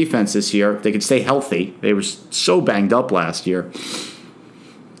have a good defense this year if they could stay healthy. They were so banged up last year.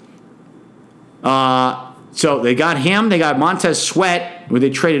 So they got him. They got Montez Sweat, who they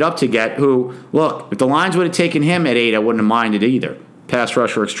traded up to get, who, look, if the Lions would have taken him at 8, I wouldn't have minded either. Pass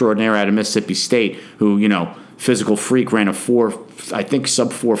rusher extraordinaire out of Mississippi State, who, physical freak, ran a sub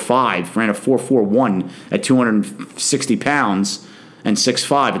 4.5, ran a 4.41 at 260 pounds and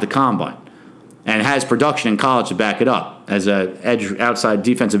 6'5 at the combine. And has production in college to back it up as a outside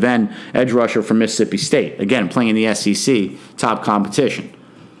defensive end edge rusher from Mississippi State. Again, playing in the SEC, top competition.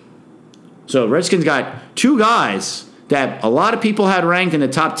 So Redskins got 2 guys that a lot of people had ranked in the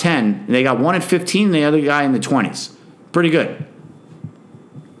top 10, and they got one at 15 and the other guy in the 20s. Pretty good.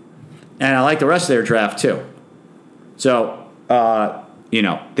 And I like the rest of their draft too. So,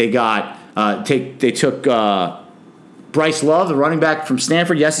 they got they took Bryce Love, the running back from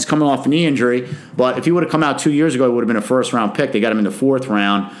Stanford. Yes, he's coming off a knee injury, but if he would have come out 2 years ago, it would have been a first-round pick. They got him in the 4th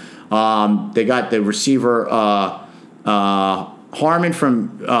round. They got the receiver Harmon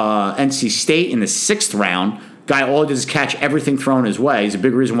from NC State in the 6th round. Guy all he does is catch everything thrown his way. He's a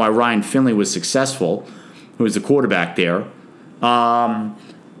big reason why Ryan Finley was successful, who was the quarterback there.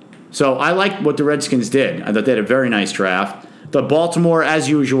 So I liked what the Redskins did. I thought they had a very nice draft. The Baltimore, as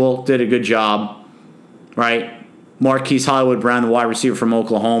usual, did a good job, right? Marquise Hollywood Brown, the wide receiver from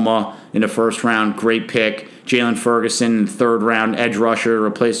Oklahoma, in the 1st round, great pick. Jalen Ferguson in the 3rd round, edge rusher,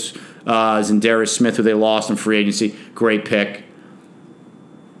 replaced Za'Darius Smith, who they lost in free agency, great pick.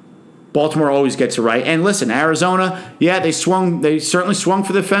 Baltimore always gets it right. And listen, Arizona, they certainly swung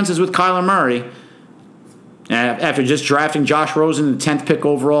for the fences with Kyler Murray. After just drafting Josh Rosen, the 10th pick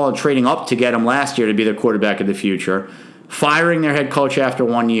overall, and trading up to get him last year to be their quarterback of the future, firing their head coach after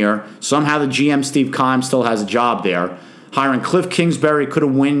 1 year. Somehow the GM, Steve Keim, still has a job there. Hiring Cliff Kingsbury, could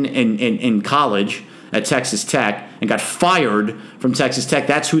have won in college at Texas Tech and got fired from Texas Tech.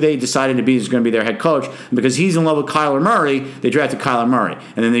 That's who they decided to be is going to be their head coach. And because he's in love with Kyler Murray, they drafted Kyler Murray.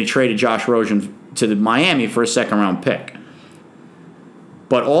 And then they traded Josh Rosen to Miami for a 2nd-round pick.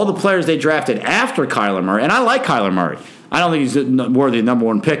 But all the players they drafted after Kyler Murray, and I like Kyler Murray. I don't think he's worthy of the number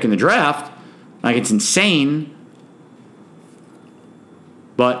 1 pick in the draft. Like, it's insane.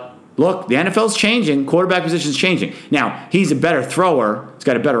 But look, the NFL's changing. Quarterback position's changing. Now, he's a better thrower. He's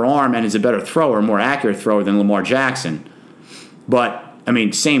got a better arm and is a better thrower, more accurate thrower than Lamar Jackson. But, I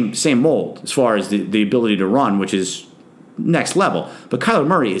mean, same mold as far as the ability to run, which is next level. But Kyler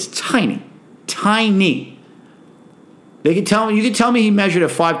Murray is tiny. Tiny. You can tell me he measured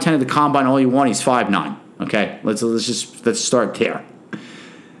at 5'10" at the combine all you want. He's 5'9". Okay? Let's start there.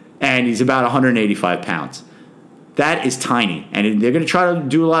 And he's about 185 pounds. That is tiny. And they're going to try to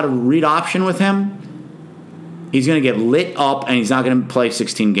do a lot of read option with him. He's going to get lit up, and he's not going to play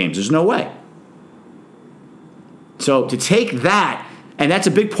 16 games. There's no way. So to take that, and that's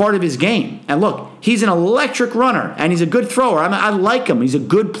a big part of his game. And look, he's an electric runner, and he's a good thrower. I like him. He's a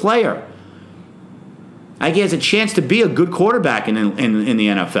good player. I think he has a chance to be a good quarterback in the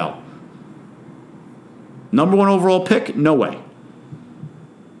NFL. Number 1 overall pick? No way.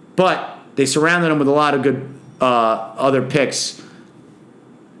 But they surrounded him with a lot of good other picks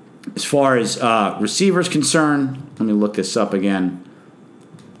as far as receivers concerned. Let me look this up again.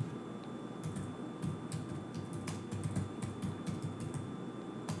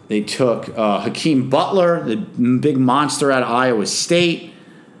 They took Hakeem Butler, the big monster out of Iowa State,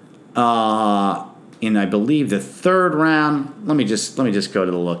 in I believe the 3rd round. Let me just go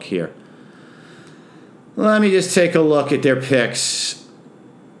to the look here. Let me just take a look at their picks.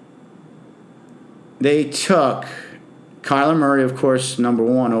 They took Kyler Murray, of course, number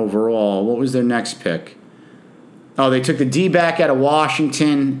 1 overall. What was their next pick? Oh, they took the D-back out of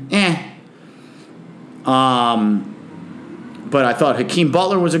Washington. But I thought Hakeem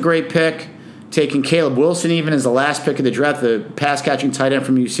Butler was a great pick. Taking Caleb Wilson even as the last pick of the draft, the pass-catching tight end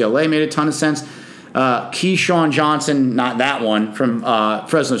from UCLA made a ton of sense. Keyshawn Johnson, not that one, from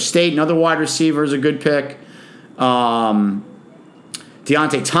Fresno State, another wide receiver, is a good pick.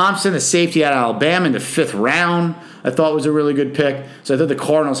 Deontay Thompson, the safety out of Alabama in the 5th round, I thought was a really good pick. So I thought the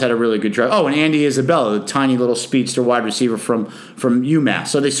Cardinals had a really good draft. Oh, and Andy Isabella, the tiny little speedster wide receiver from UMass.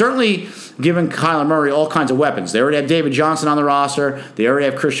 So they certainly given Kyler Murray all kinds of weapons. They already have David Johnson on the roster. They already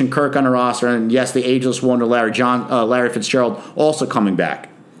have Christian Kirk on the roster. And yes, the ageless wonder Larry Fitzgerald also coming back.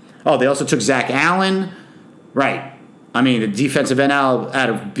 Oh, they also took Zach Allen. Right. I mean, the defensive end out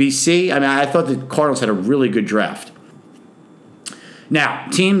of BC. I mean, I thought the Cardinals had a really good draft. Now,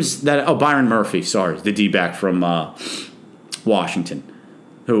 teams that... Oh, Byron Murphy, sorry, the D-back from Washington,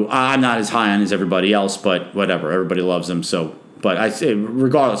 who I'm not as high on as everybody else, but whatever. Everybody loves him, so... But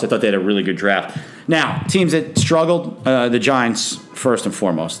regardless, I thought they had a really good draft. Now, teams that struggled, the Giants, first and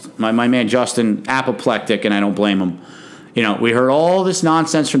foremost. My man Justin, apoplectic, and I don't blame him. You know, we heard all this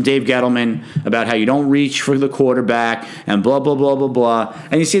nonsense from Dave Gettleman about how you don't reach for the quarterback and blah, blah, blah, blah, blah.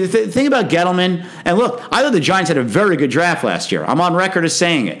 And you see, the thing about Gettleman, and look, I thought the Giants had a very good draft last year. I'm on record as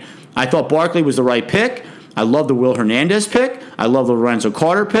saying it. I thought Barkley was the right pick. I love the Will Hernandez pick. I love the Lorenzo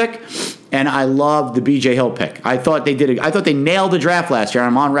Carter pick. And I love the B.J. Hill pick. I thought they nailed the draft last year.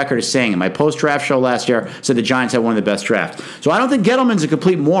 I'm on record as saying it. My post-draft show last year said the Giants had one of the best drafts. So I don't think Gettleman's a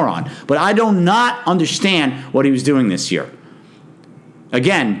complete moron, but I do not understand what he was doing this year.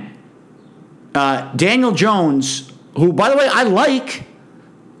 Again, Daniel Jones, who, by the way, I like,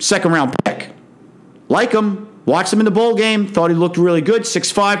 2nd-round pick. Like him. Watched him in the bowl game. Thought he looked really good.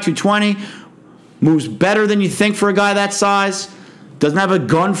 6'5", 220. Moves better than you think for a guy that size. Doesn't have a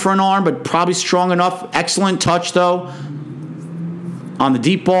gun for an arm, but probably strong enough. Excellent touch, though, on the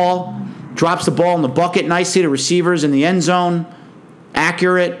deep ball. Drops the ball in the bucket nicely to receivers in the end zone.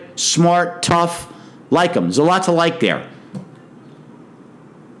 Accurate, smart, tough. Like him. There's a lot to like there.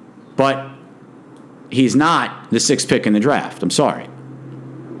 But he's not the 6th pick in the draft. I'm sorry.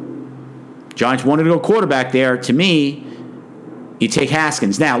 Giants wanted to go quarterback there. To me, you take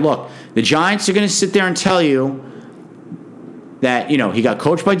Haskins. Now, look, the Giants are going to sit there and tell you that, he got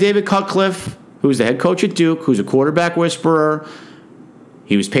coached by David Cutcliffe, who's the head coach at Duke, who's a quarterback whisperer.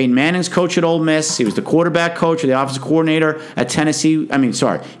 He was Peyton Manning's coach at Ole Miss. He was the quarterback coach or the offensive coordinator at Tennessee.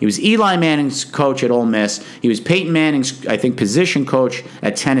 He was Eli Manning's coach at Ole Miss. He was Peyton Manning's, I think, position coach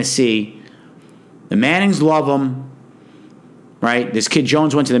at Tennessee. The Mannings love him, right? This kid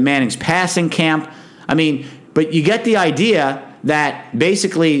Jones went to the Mannings passing camp. But you get the idea that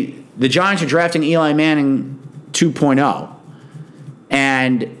basically the Giants are drafting Eli Manning 2.0.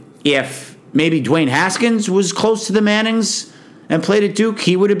 And if maybe Dwayne Haskins was close to the Mannings and played at Duke,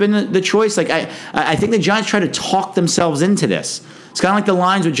 he would have been the choice. I think the Giants try to talk themselves into this. It's kind of like the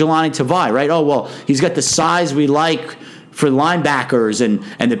lines with Jelani Tavai, right? Oh, well, he's got the size we like for linebackers,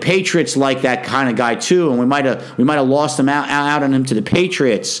 and the Patriots like that kind of guy too, and we might have lost him out on him to the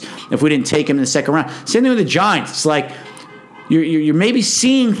Patriots if we didn't take him in the second round. Same thing with the Giants. It's like you're maybe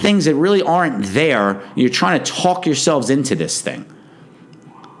seeing things that really aren't there. You're trying to talk yourselves into this thing.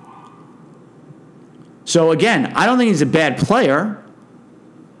 So again, I don't think he's a bad player,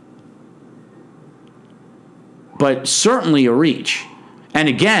 but certainly a reach. And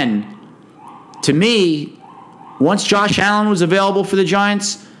again, to me, once Josh Allen was available for the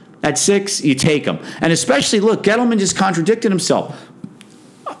Giants at 6, you take him. And especially, look, Gettleman just contradicted himself.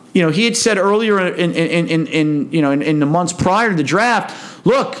 He had said earlier in the months prior to the draft,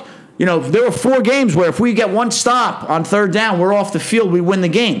 look, there were 4 games where if we get one stop on third down, we're off the field, we win the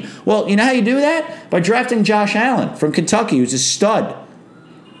game. Well, you know how you do that? By drafting Josh Allen from Kentucky, who's a stud,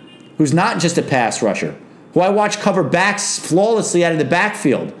 who's not just a pass rusher, who I watched cover backs flawlessly out of the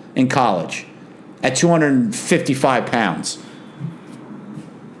backfield in college at 255 pounds.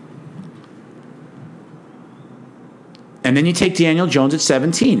 And then you take Daniel Jones at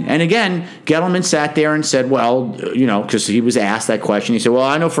 17. And again, Gettleman sat there and said, well, because he was asked that question. He said, well,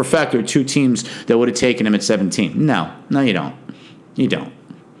 I know for a fact there are 2 teams that would have taken him at 17. No, you don't. You don't.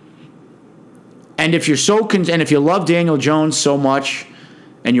 And if you're and if you love Daniel Jones so much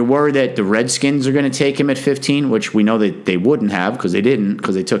and you're worried that the Redskins are going to take him at 15, which we know that they wouldn't have because they didn't,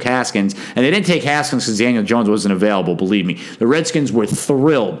 because they took Haskins. And they didn't take Haskins because Daniel Jones wasn't available, believe me. The Redskins were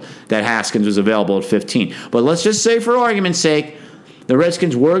thrilled that Haskins was available at 15. But let's just say, for argument's sake, the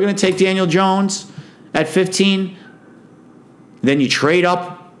Redskins were going to take Daniel Jones at 15. Then you trade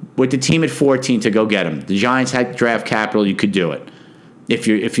up with the team at 14 to go get him. The Giants had draft capital. You could do it. If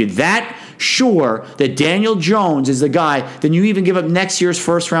you're that sure that Daniel Jones is the guy, then you even give up next year's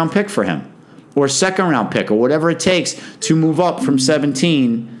first-round pick for him or second-round pick or whatever it takes to move up from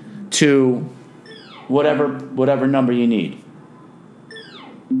 17 to whatever number you need.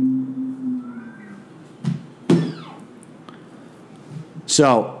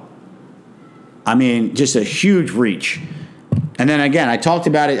 So, just a huge reach. And then again, I talked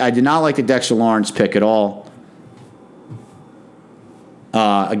about it. I did not like the Dexter Lawrence pick at all.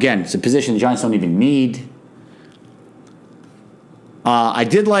 Again, it's a position the Giants don't even need. I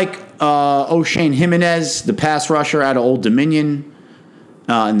did like O'Shane Jimenez, the pass rusher out of Old Dominion,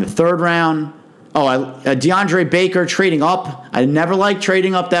 in the 3rd round. DeAndre Baker trading up. I never liked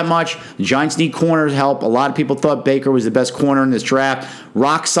trading up that much. The Giants need corner help. A lot of people thought Baker was the best corner in this draft.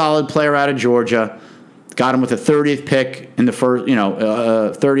 Rock solid player out of Georgia. Got him with a 30th pick in the first,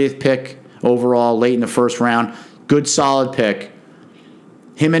 30th pick overall, late in the 1st round. Good solid pick.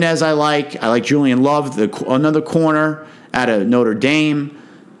 Jimenez I like Julian Love, another corner out of Notre Dame.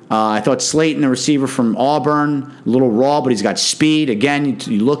 I thought Slayton, the receiver from Auburn, a little raw, but he's got speed. Again,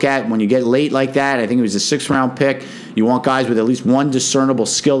 you look at when you get late like that, I think it was a 6th-round pick. You want guys with at least one discernible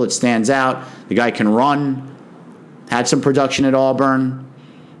skill that stands out. The guy can run, had some production at Auburn.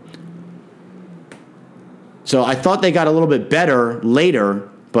 So I thought they got a little bit better later,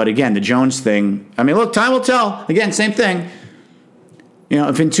 but again, the Jones thing. Look, time will tell. Again, same thing.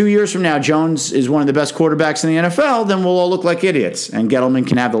 If in 2 years from now Jones is one of the best quarterbacks in the NFL, then we'll all look like idiots, and Gettleman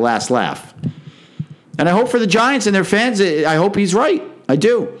can have the last laugh. And I hope for the Giants and their fans, I hope he's right. I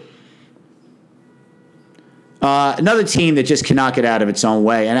do. Another team that just cannot get out of its own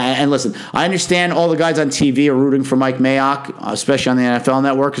way. And listen, I understand all the guys on TV are rooting for Mike Mayock, especially on the NFL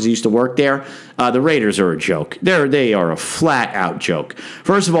Network because he used to work there. The Raiders are a joke. They are a flat-out joke.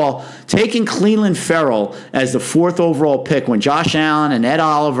 First of all, taking Clelin Ferrell as the 4th overall pick when Josh Allen and Ed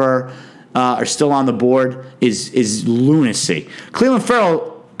Oliver are still on the board is lunacy. Clelin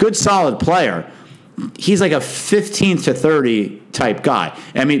Ferrell, good, solid player. He's like a 15 to 30 type guy.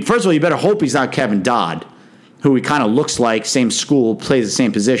 I mean, first of all, you better hope he's not Kevin Dodd, who he kind of looks like, same school, plays the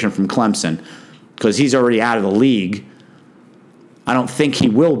same position from Clemson, because he's already out of the league. I don't think he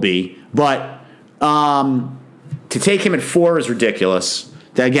will be, but to take him at 4 is ridiculous.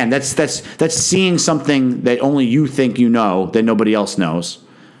 Again, that's seeing something that only you think you know that nobody else knows.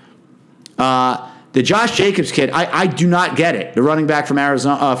 The Josh Jacobs kid, I do not get it. The running back from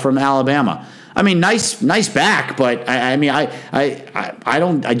Alabama. I mean, nice back, but I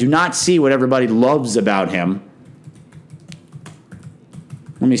do not see what everybody loves about him.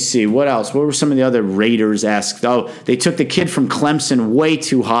 Let me see. What else? What were some of the other Raiders asked? Oh, they took the kid from Clemson way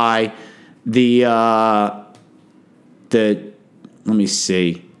too high. Let me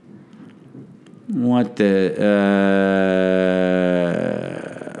see. What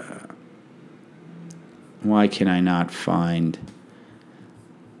why can I not find?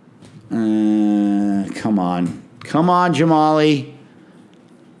 Come on, Jamali.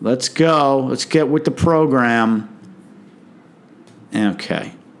 Let's go. Let's get with the program.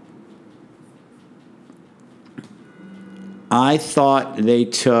 Okay. I thought they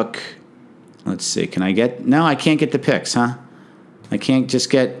took. Let's see. Can I get? No, I can't get the picks, huh? I can't just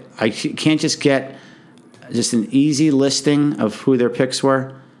get an easy listing of who their picks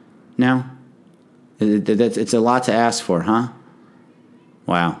were. No, it's a lot to ask for, huh?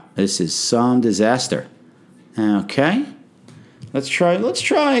 Wow, this is some disaster. Okay, let's try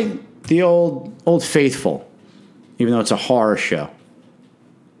the old faithful, even though it's a horror show.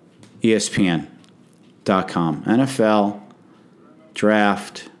 ESPN.com, NFL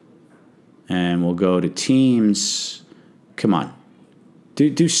draft, and we'll go to teams. Come on,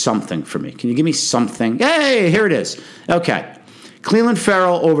 do something for me. Can you give me something? Hey, here it is. Okay, Clelin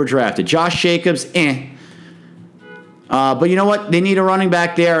Ferrell overdrafted. Josh Jacobs, But you know what? They need a running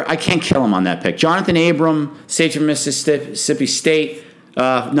back there. I can't kill him on that pick. Jonathan Abram, safety from Mississippi State,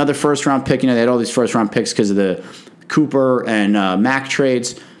 another first-round pick. You know, they had all these first-round picks because of the Cooper and Mack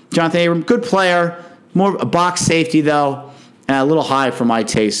trades. Jonathan Abram, good player. More a box safety, though. A little high for my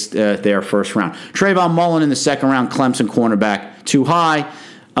taste there, first round. Trayvon Mullen in the second round, Clemson cornerback, too high.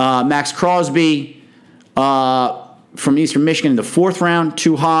 Max Crosby from Eastern Michigan in the 4th round,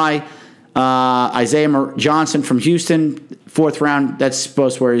 too high. Isaiah Johnson from Houston, 4th round. That's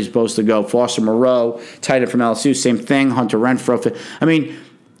where he's supposed to go. Foster Moreau, tight end from LSU, same thing. Hunter Renfrow. I mean,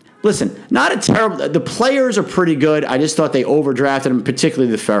 listen, not a terrible. The players are pretty good. I just thought they overdrafted him,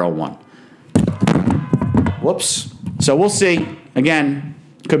 particularly the Ferrell one. Whoops. So we'll see. Again,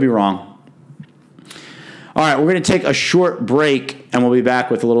 could be wrong. All right, we're going to take a short break, and we'll be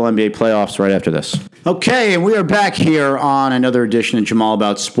back with a little NBA playoffs right after this. Okay, and we are back here on another edition of Jamal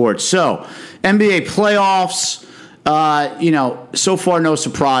About Sports. So, NBA playoffs, so far no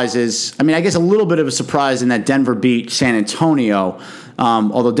surprises. I mean, I guess a little bit of a surprise in that Denver beat San Antonio,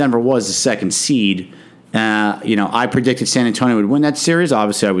 although Denver was the 2nd seed. I predicted San Antonio would win that series.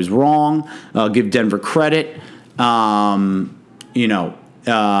 Obviously, I was wrong. I'll give Denver credit. Nikola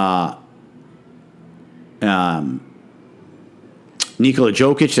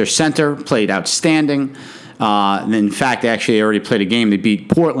Jokic, their center, played outstanding. And in fact, they actually already played a game. They beat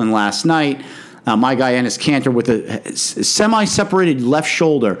Portland last night. My guy, Enes Kanter, with a semi-separated left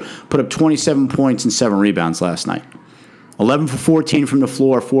shoulder, put up 27 points and 7 rebounds last night. 11 for 14 from the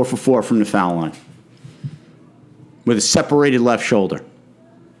floor, 4 for 4 from the foul line. With a separated left shoulder.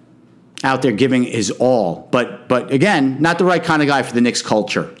 Out there giving his all. But again, not the right kind of guy for the Knicks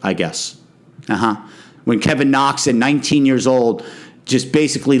culture, I guess. When Kevin Knox at 19 years old just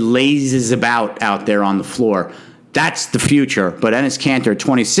basically lazes about out there on the floor. That's the future. But Enes Kanter,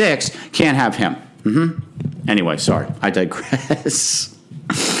 26, can't have him. Anyway, sorry. I digress.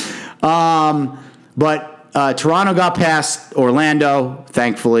 But Toronto got past Orlando,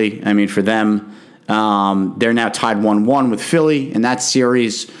 thankfully. I mean, for them, they're now tied 1-1 with Philly in that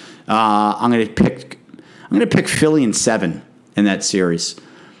series. I'm going to pick Philly in 7 in that series.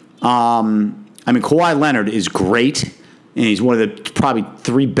 Kawhi Leonard is great, and he's one of the probably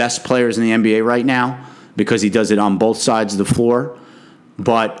 3 best players in the NBA right now because he does it on both sides of the floor.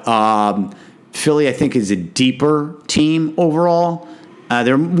 But Philly, I think, is a deeper team overall.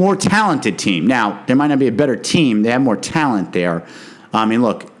 They're a more talented team. Now, there might not be a better team. They have more talent there. I mean,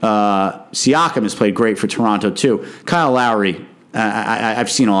 look, Siakam has played great for Toronto too. Kyle Lowry,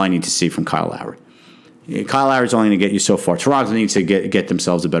 I've seen all I need to see from Kyle Lowry. Kyle Lowry's only going to get you so far. Toronto needs to get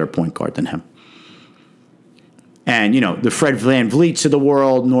themselves a better point guard than him. And, the Fred VanVleets of the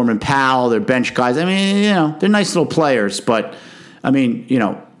world, Norman Powell, they're bench guys. I mean, they're nice little players. But, I mean,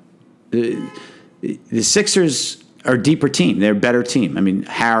 the Sixers are a deeper team. They're a better team. I mean,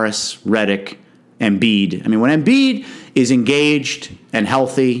 Harris, Redick, Embiid. I mean, when Embiid is engaged and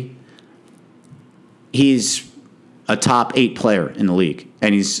healthy, he's a top 8 player in the league.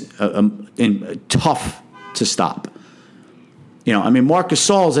 And he's tough to stop. I mean, Marc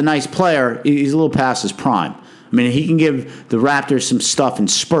Gasol's a nice player. He's a little past his prime. I mean, he can give the Raptors some stuff in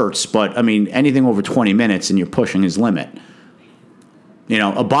spurts, but, I mean, anything over 20 minutes and you're pushing his limit.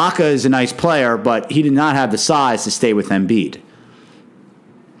 Ibaka is a nice player, but he did not have the size to stay with Embiid.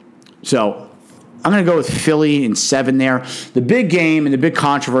 So I'm going to go with Philly in 7 there. The big game and the big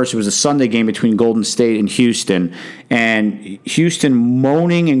controversy was a Sunday game between Golden State and Houston. And Houston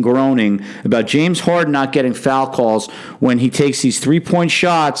moaning and groaning about James Harden not getting foul calls when he takes these 3-point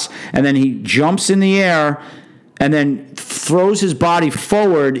shots and then he jumps in the air and then throws his body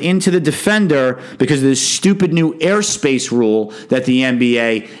forward into the defender because of this stupid new airspace rule that the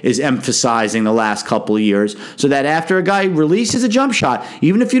NBA is emphasizing the last couple of years, so that after a guy releases a jump shot,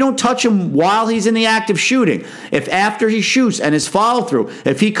 even if you don't touch him while he's in the act of shooting, if after he shoots and his follow-through,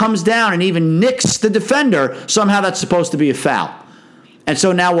 if he comes down and even nicks the defender, somehow that's supposed to be a foul. And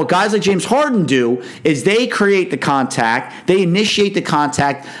so now what guys like James Harden do is they create the contact, they initiate the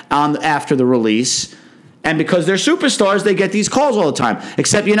contact after the release. And because they're superstars, they get these calls all the time.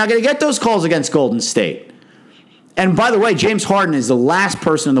 Except you're not going to get those calls against Golden State. And by the way, James Harden is the last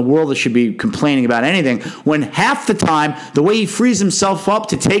person in the world that should be complaining about anything when half the time, the way he frees himself up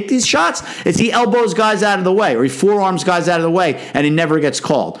to take these shots is he elbows guys out of the way or he forearms guys out of the way and he never gets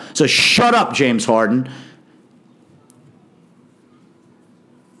called. So shut up, James Harden.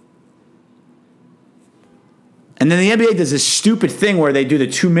 And then the NBA does this stupid thing where they do the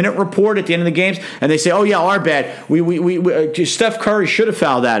 2-minute report at the end of the games, and they say, "Oh yeah, our bad. We Steph Curry should have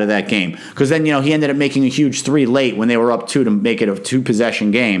fouled out of that game because then he ended up making a huge 3 late when they were up 2 to make it a 2-possession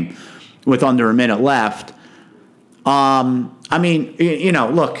game with under a minute left." I mean,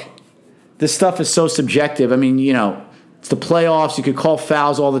 look, this stuff is so subjective. I mean, it's the playoffs. You could call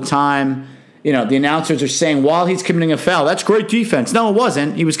fouls all the time. The announcers are saying while he's committing a foul, that's great defense. No, it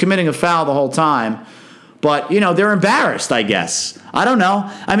wasn't. He was committing a foul the whole time. But, they're embarrassed, I guess. I don't know.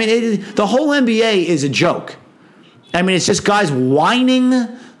 I mean, the whole NBA is a joke. I mean, it's just guys whining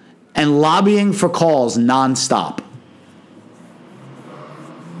and lobbying for calls nonstop.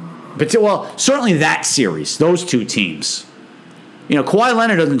 But, certainly that series, those 2 teams. Kawhi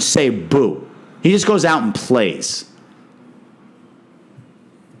Leonard doesn't say boo. He just goes out and plays.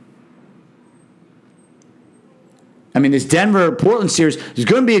 I mean, this Denver-Portland series is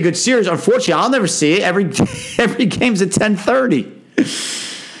going to be a good series. Unfortunately, I'll never see it. Every game's at 10:30.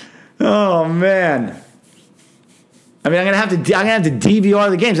 Oh man! I mean, I'm gonna have to DVR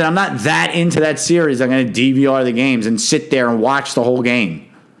the games, and I'm not that into that series. I'm gonna DVR the games and sit there and watch the whole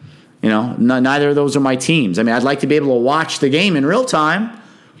game. Neither of those are my teams. I mean, I'd like to be able to watch the game in real time.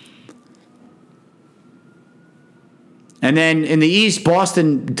 And then in the East,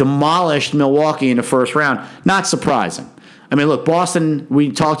 Boston demolished Milwaukee in the first round. Not surprising. I mean, look, Boston,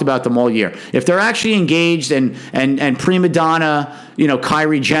 we talked about them all year. If they're actually engaged and prima donna,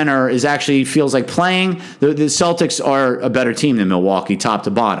 Kyrie Jenner feels like playing, the Celtics are a better team than Milwaukee, top to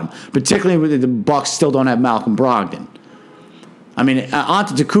bottom. Particularly when the Bucks still don't have Malcolm Brogdon. I mean,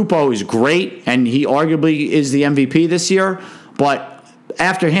 Antetokounmpo is great, and he arguably is the MVP this year. But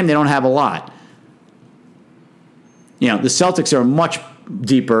after him, they don't have a lot. The Celtics are a much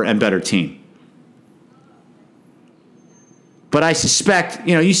deeper and better team. But I suspect,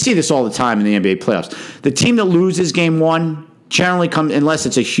 you see this all the time in the NBA playoffs. The team that loses game 1 generally comes, unless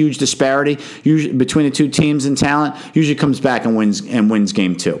it's a huge disparity usually between the 2 teams in talent, usually comes back and wins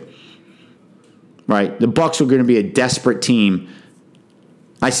game 2. Right? The Bucks are going to be a desperate team.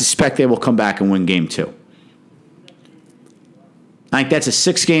 I suspect they will come back and win game 2. I think that's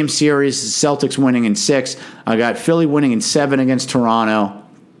a 6-game series. Celtics winning in 6. I got Philly winning in 7 against Toronto.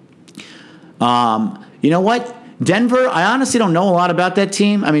 You know what? Denver, I honestly don't know a lot about that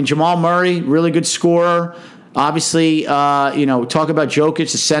team. I mean, Jamal Murray, really good scorer. Obviously, talk about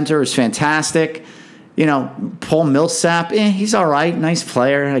Jokic, the center is fantastic. Paul Millsap, he's all right. Nice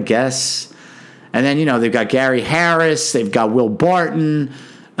player, I guess. And then, they've got Gary Harris. They've got Will Barton.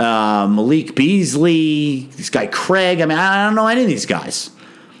 Malik Beasley, this guy Craig. I mean, I don't know any of these guys.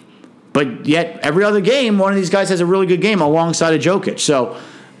 But yet, every other game, one of these guys has a really good game alongside of Jokic. So,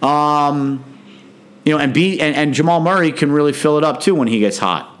 and Jamal Murray can really fill it up too when he gets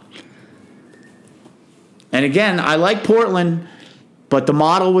hot. And again, I like Portland, but the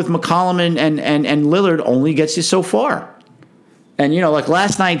model with McCollum and Lillard only gets you so far. And, like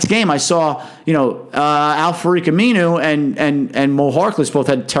last night's game, I saw, Al-Farouq Aminu and Mo Harkless both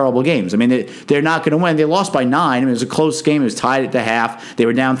had terrible games. I mean, they're not going to win. They lost by 9. I mean, it was a close game. It was tied at the half. They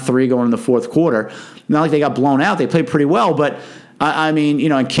were down 3 going in the fourth quarter. Not like they got blown out. They played pretty well. But, and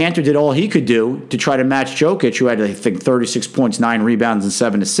Kanter did all he could do to try to match Jokic, who had, I think, 36 points, 9 rebounds, and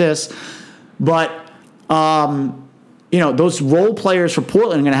 7 assists. But, those role players for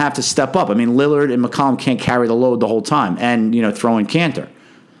Portland are going to have to step up. I mean, Lillard and McCollum can't carry the load the whole time, and throw in Kanter.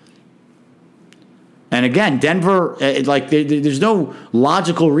 And again, Denver, there's no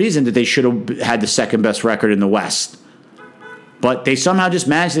logical reason that they should have had the second best record in the West, but they somehow just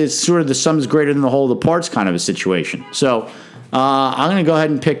managed it. It's sort of the sum is greater than the whole of the parts kind of a situation. So I'm going to go ahead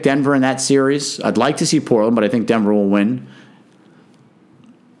and pick Denver in that series. I'd like to see Portland, but I think Denver will win.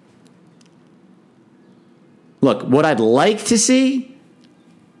 Look, what I'd like to see,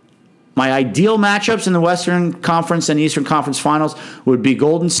 my ideal matchups in the Western Conference and Eastern Conference Finals would be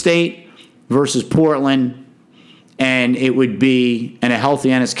Golden State versus Portland, and it would be, and a healthy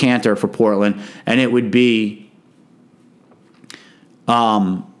Enes Kanter for Portland, and it would be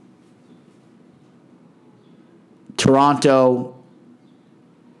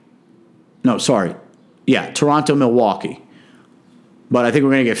Toronto-Milwaukee. But I think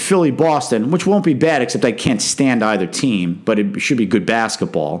we're going to get Philly-Boston, which won't be bad, except I can't stand either team. But it should be good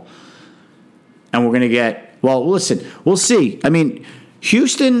basketball. And we're going to get, well, listen, we'll see. I mean,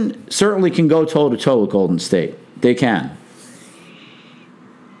 Houston certainly can go toe-to-toe with Golden State. They can.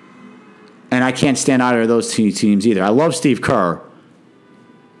 And I can't stand either of those two teams either. I love Steve Kerr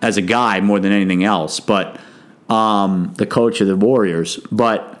as a guy more than anything else, but the coach of the Warriors.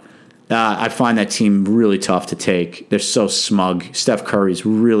 But I find that team really tough to take. They're so smug. Steph Curry's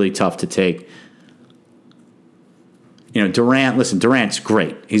really tough to take. Durant's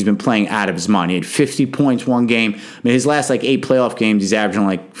great. He's been playing out of his mind. He had 50 points one game. I mean, his last 8 playoff games, he's averaging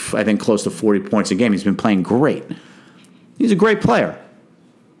I think close to 40 points a game. He's been playing great. He's a great player.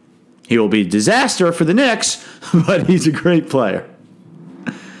 He will be a disaster for the Knicks, but he's a great player.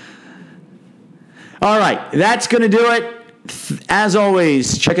 All right, that's going to do it. As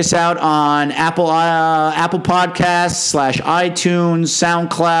always, check us out on Apple Podcasts / iTunes,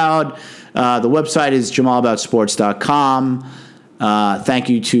 SoundCloud. The website is jamalaboutsports.com. Thank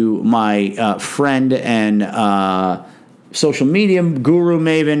you to my friend and social media guru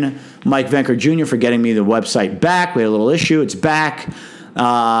maven, Mike Venker Jr., for getting me the website back. We had a little issue. It's back.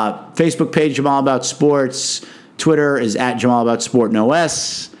 Facebook page, Jamal About Sports. Twitter is at Jamal About Sport, no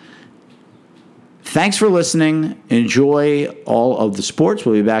S. Thanks for listening. Enjoy all of the sports.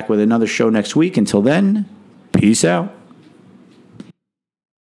 We'll be back with another show next week. Until then, peace out.